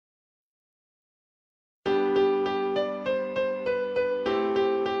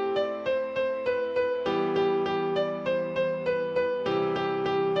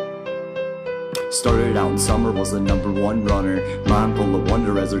Started out in summer, was the #1 runner. Mind full of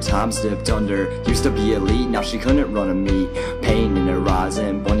wonder as her time dipped under. Used to be elite, now she couldn't run a meet. Pain in her eyes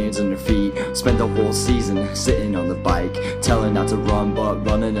and bunions in her feet. Spent the whole season sitting on the bike, telling not to run, but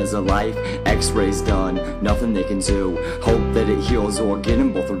running is a life. X-rays done, nothing they can do. Hope that it heals or get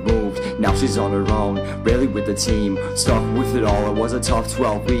them both removed. Now she's on her own, rarely with the team. Stuck with it all, it was a tough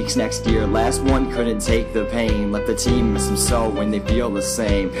 12 weeks. Next year, last one couldn't take the pain. Let the team miss them so when they feel the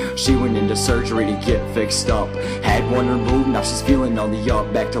same. She went into surgery to get fixed up. Had one removed, now she's feeling on the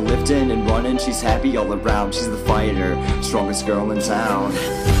up. Back to lifting and running, she's happy all around. She's the fighter, strongest girl in town.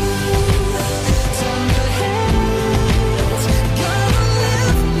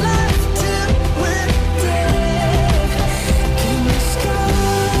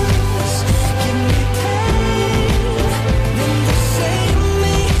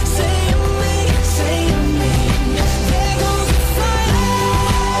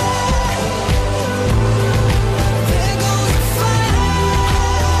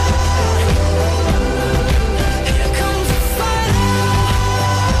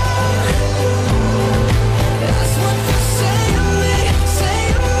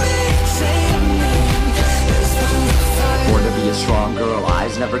 Strong girl,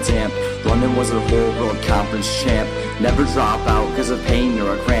 eyes never damp. Running was her whole world conference champ. Never drop out cause of pain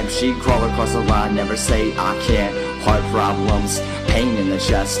or a cramp. She'd crawl across the line, never say I can't. Heart problems, pain in the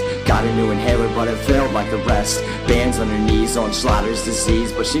chest. Got a new inhaler but it failed like the rest. Bands on her knees on Schlatters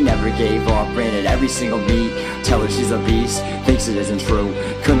disease, but she never gave up, ran at every single meet. Tell her she's a beast, thinks it isn't true.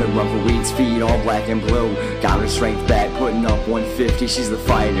 Couldn't run for weeds, feet all black and blue. Got her strength back, putting up 150. She's the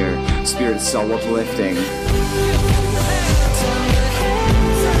fighter, spirit so uplifting.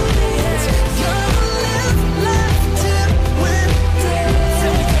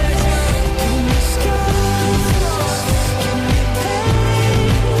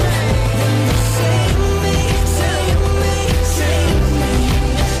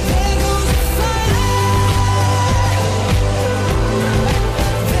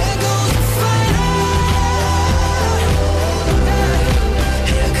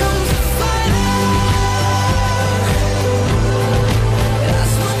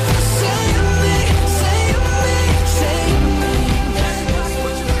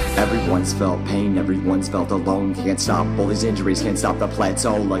 Everyone's felt pain, everyone's felt alone. Can't stop all these injuries, can't stop the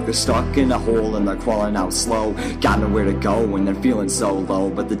plateau. Like they're stuck in a hole and they're crawling out slow. Got nowhere to go when they're feeling so low.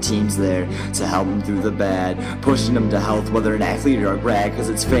 But the team's there to help them through the bad, pushing them to health, whether an athlete or a grad. Cause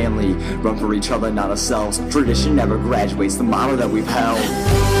it's family, run for each other, not ourselves. Tradition never graduates, the motto that we've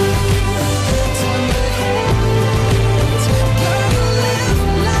held.